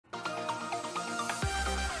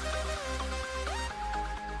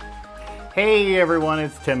Hey everyone,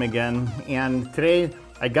 it's Tim again, and today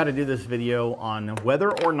I got to do this video on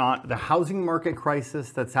whether or not the housing market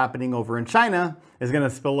crisis that's happening over in China is going to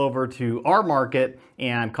spill over to our market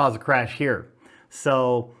and cause a crash here.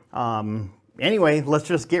 So anyway, let's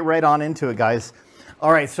just get right on into it, guys.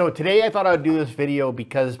 All right, so today I thought I would do this video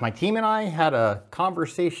because my team and I had a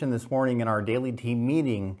conversation this morning in our daily team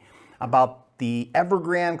meeting about the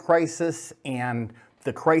Evergrande crisis and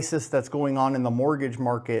the crisis that's going on in the mortgage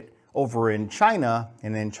market over in China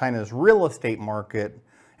and in China's real estate market.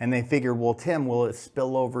 And they figured, well, Tim, will it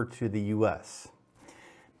spill over to the US?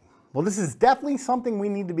 Well, this is definitely something we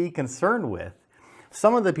need to be concerned with.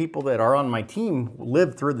 Some of the people that are on my team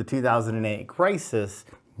lived through the 2008 crisis,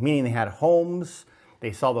 meaning they had homes.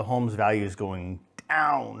 They saw the homes values going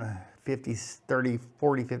down 50, 30,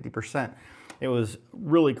 40, 50%. It was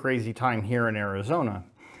really crazy time here in Arizona.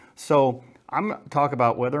 So I'm going to talk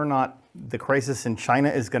about whether or not the crisis in China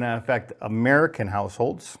is going to affect American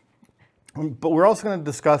households. But we're also going to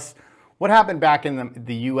discuss what happened back in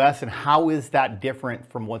the US and how is that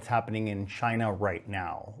different from what's happening in China right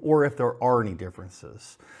now, or if there are any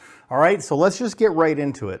differences. All right, so let's just get right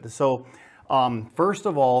into it. So first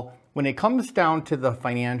of all, when it comes down to the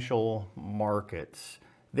financial markets,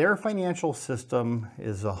 their financial system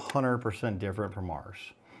is 100% different from ours.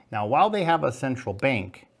 Now, while they have a central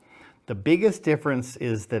bank, the biggest difference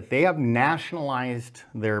is that they have nationalized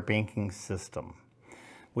their banking system,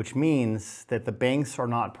 which means that the banks are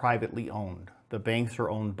not privately owned. The banks are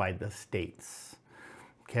owned by the states.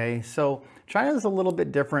 Okay, so China is a little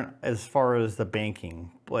bit different as far as the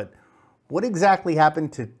banking, but what exactly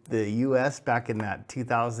happened to the US back in that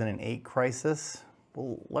 2008 crisis?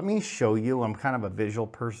 Well, let me show you. I'm kind of a visual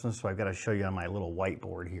person, so I've got to show you on my little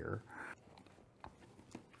whiteboard here.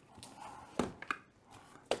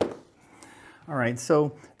 All right,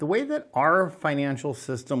 so the way that our financial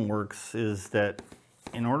system works is that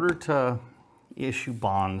in order to issue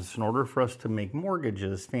bonds, in order for us to make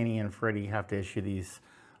mortgages, Fannie and Freddie have to issue these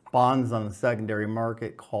bonds on the secondary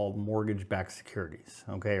market called mortgage-backed securities,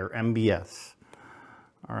 okay, or MBS.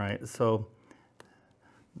 All right, so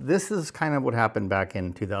this is kind of what happened back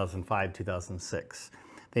in 2005, 2006.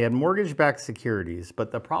 They had mortgage-backed securities,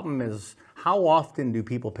 but the problem is, how often do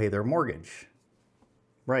people pay their mortgage?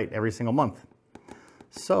 Right, every single month.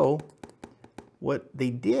 So what they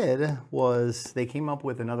did was they came up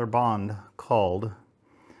with another bond called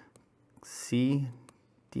CDO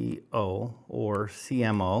or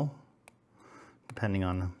CMO, depending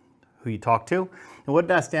on who you talk to. And what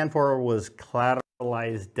that stand for was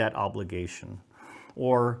collateralized debt obligation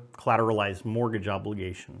or collateralized mortgage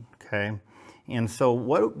obligation, okay? And so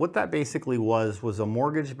what that basically was a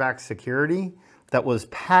mortgage-backed security that was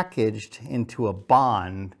packaged into a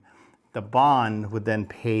bond. The bond would then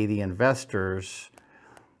pay the investors.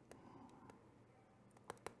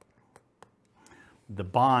 The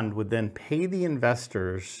bond would then pay the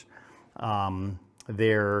investors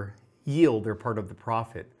their yield, or part of the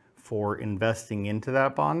profit for investing into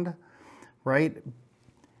that bond, right?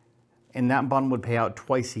 And that bond would pay out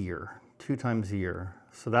twice a year, 2 times a year.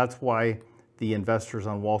 So that's why the investors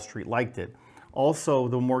on Wall Street liked it. Also,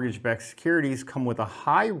 the mortgage-backed securities come with a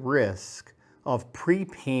high risk of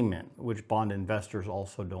prepayment, which bond investors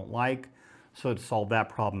also don't like. So to solve that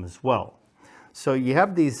problem as well. So you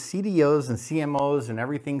have these CDOs and CMOs and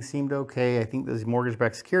everything seemed okay. I think these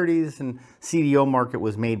mortgage-backed securities and CDO market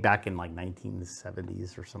was made back in like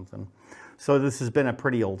 1970s or something. So this has been a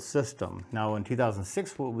pretty old system. Now in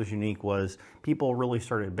 2006, what was unique was people really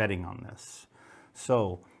started betting on this.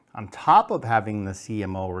 So on top of having the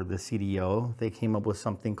CMO or the CDO, they came up with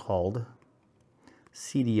something called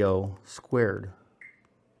CDO squared,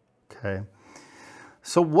 okay?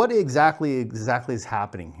 So what exactly is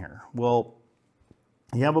happening here? Well,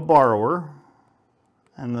 you have a borrower,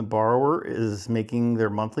 and the borrower is making their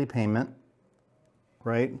monthly payment,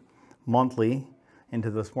 right? Monthly into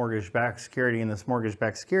this mortgage-backed security, and this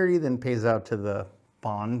mortgage-backed security then pays out to the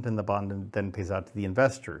bond, and the bond then pays out to the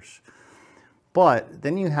investors. But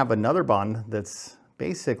then you have another bond that's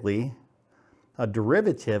basically a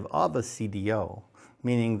derivative of a CDO,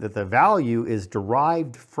 meaning that the value is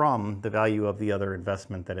derived from the value of the other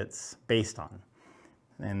investment that it's based on.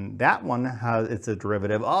 And that one it's a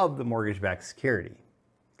derivative of the mortgage-backed security.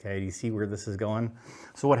 Okay, do you see where this is going?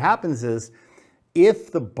 So what happens is,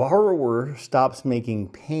 if the borrower stops making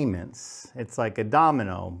payments, it's like a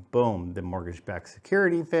domino, boom, the mortgage-backed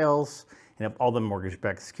security fails. And if all the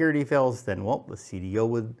mortgage-backed security fails, then, well, the CDO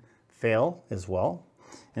would fail as well.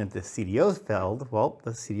 And if the CDO failed, well,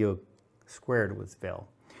 the CDO squared would fail.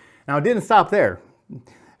 Now, it didn't stop there.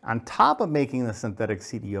 On top of making the synthetic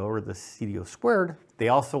CDO or the CDO squared, they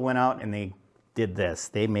also went out and they did this.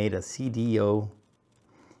 They made a CDO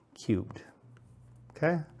cubed,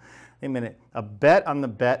 okay? They made a bet on the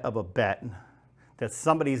bet of a bet that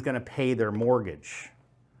somebody's gonna pay their mortgage.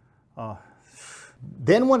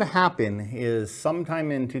 Then what happened is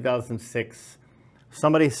sometime in 2006,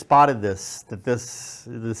 somebody spotted this, that this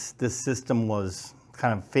system was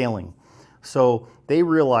kind of failing. So they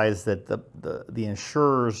realized that the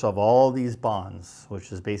insurers of all these bonds,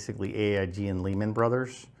 which is basically AIG and Lehman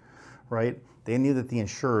Brothers, right? They knew that the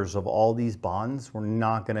insurers of all these bonds were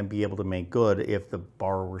not going to be able to make good if the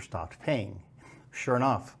borrower stopped paying. Sure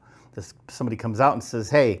enough, somebody comes out and says,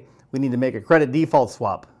 hey, we need to make a credit default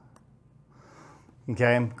swap.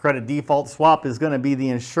 Okay, credit default swap is going to be the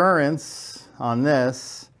insurance on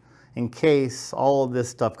this in case all of this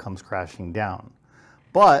stuff comes crashing down.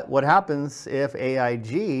 But what happens if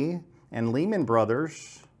AIG and Lehman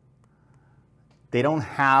Brothers, they don't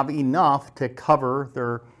have enough to cover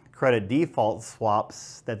their credit default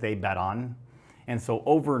swaps that they bet on, and so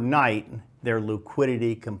overnight their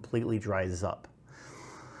liquidity completely dries up.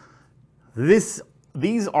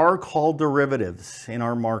 These are called derivatives in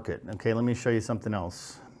our market. Okay, let me show you something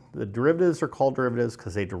else. The derivatives are called derivatives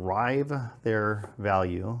because they derive their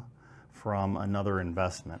value from another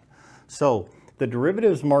investment. So the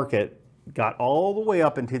derivatives market got all the way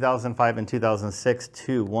up in 2005 and 2006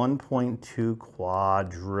 to 1.2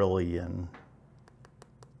 quadrillion.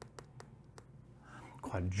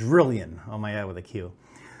 Quadrillion, oh my God, with a Q.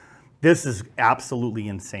 This is absolutely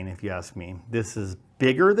insane if you ask me. This is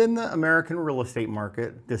bigger than the American real estate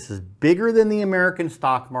market. This is bigger than the American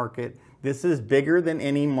stock market. This is bigger than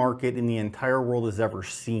any market in the entire world has ever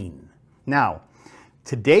seen. Now,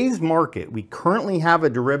 today's market, we currently have a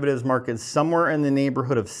derivatives market somewhere in the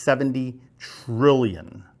neighborhood of 70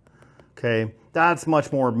 trillion. Okay, that's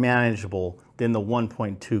much more manageable than the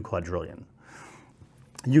 1.2 quadrillion.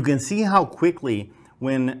 You can see how quickly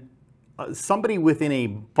when somebody within a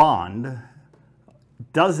bond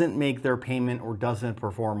doesn't make their payment or doesn't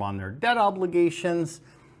perform on their debt obligations,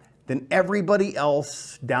 then everybody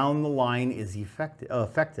else down the line is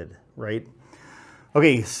affected, right?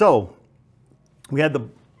 Okay, so we had the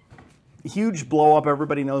huge blow up.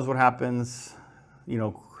 Everybody knows what happens. You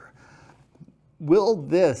know, will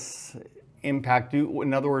this impact you?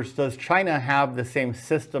 In other words, does China have the same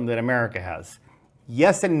system that America has?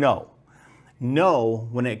 Yes and no. No,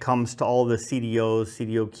 when it comes to all the CDOs,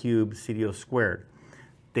 CDO cubed, CDO squared.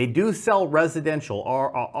 They do sell residential,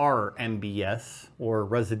 RMBS, or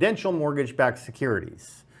residential mortgage-backed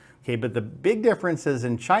securities. Okay, but the big difference is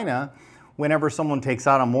in China, whenever someone takes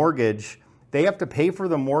out a mortgage, they have to pay for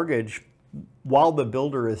the mortgage while the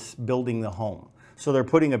builder is building the home. So they're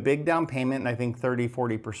putting a big down payment, and I think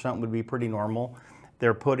 30–40% would be pretty normal.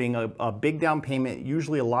 They're putting a big down payment.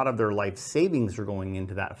 Usually a lot of their life savings are going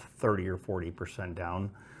into that 30 or 40% down.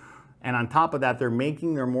 And on top of that, they're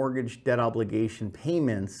making their mortgage debt obligation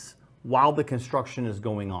payments while the construction is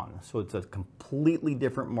going on. So it's a completely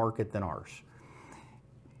different market than ours.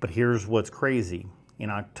 But here's what's crazy. In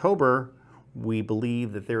October, we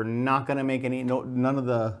believe that they're not going to make any, none of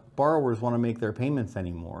the borrowers want to make their payments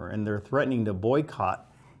anymore. And they're threatening to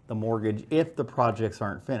boycott the mortgage if the projects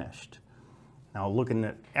aren't finished. Now, looking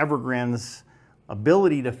at Evergrande's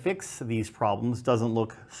ability to fix these problems doesn't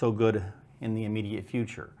look so good in the immediate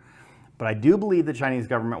future. But I do believe the Chinese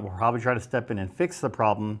government will probably try to step in and fix the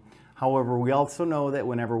problem. However, we also know that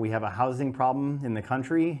whenever we have a housing problem in the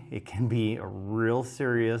country, it can be a real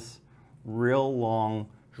serious, real long,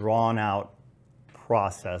 drawn out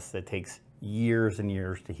process that takes years and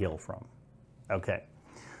years to heal from. Okay,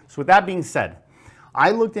 so with that being said,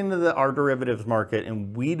 I looked into our derivatives market,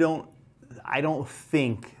 and I don't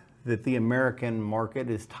think that the American market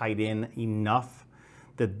is tied in enough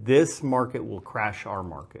that this market will crash our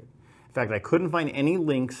market. In fact, I couldn't find any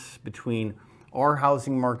links between our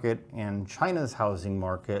housing market and China's housing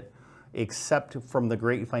market, except from the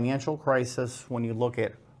great financial crisis. When you look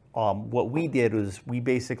at what we did was we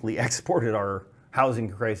basically exported our housing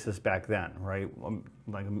crisis back then, right?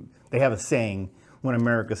 Like they have a saying, when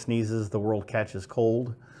America sneezes, the world catches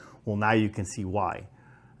cold. Well, now you can see why.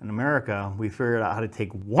 In America, we figured out how to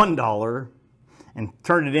take $1 and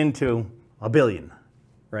turn it into $1 billion,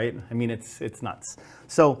 right? I mean, it's nuts.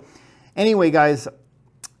 So anyway, guys,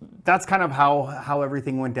 that's kind of how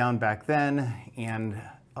everything went down back then. And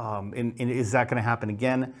is that going to happen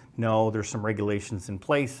again? No, there's some regulations in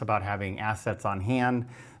place about having assets on hand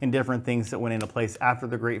and different things that went into place after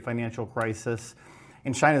the great financial crisis.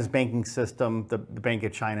 In China's banking system, the Bank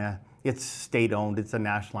of China, it's state-owned, it's a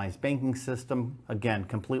nationalized banking system. Again,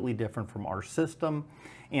 completely different from our system.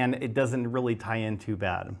 and it doesn't really tie in too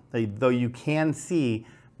bad. Though you can see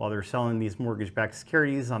while they're selling these mortgage-backed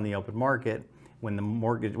securities on the open market, when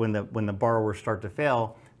the borrowers start to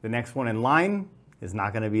fail, the next one in line is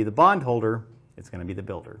not going to be the bondholder, it's going to be the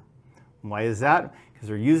builder. Why is that? Because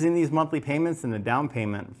they're using these monthly payments and the down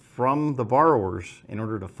payment from the borrowers in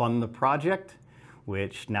order to fund the project,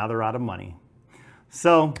 which now they're out of money.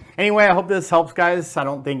 So anyway, I hope this helps, guys. I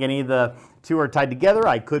don't think any of the two are tied together.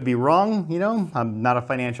 I could be wrong, you know, I'm not a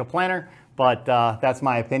financial planner, but that's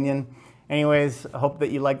my opinion. Anyways, I hope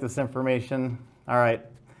that you like this information. All right,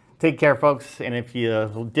 take care, folks. And if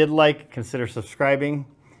you did like, consider subscribing,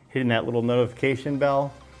 hitting that little notification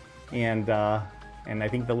bell, and I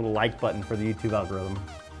think the little like button for the YouTube algorithm.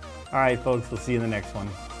 All right, folks, we'll see you in the next one.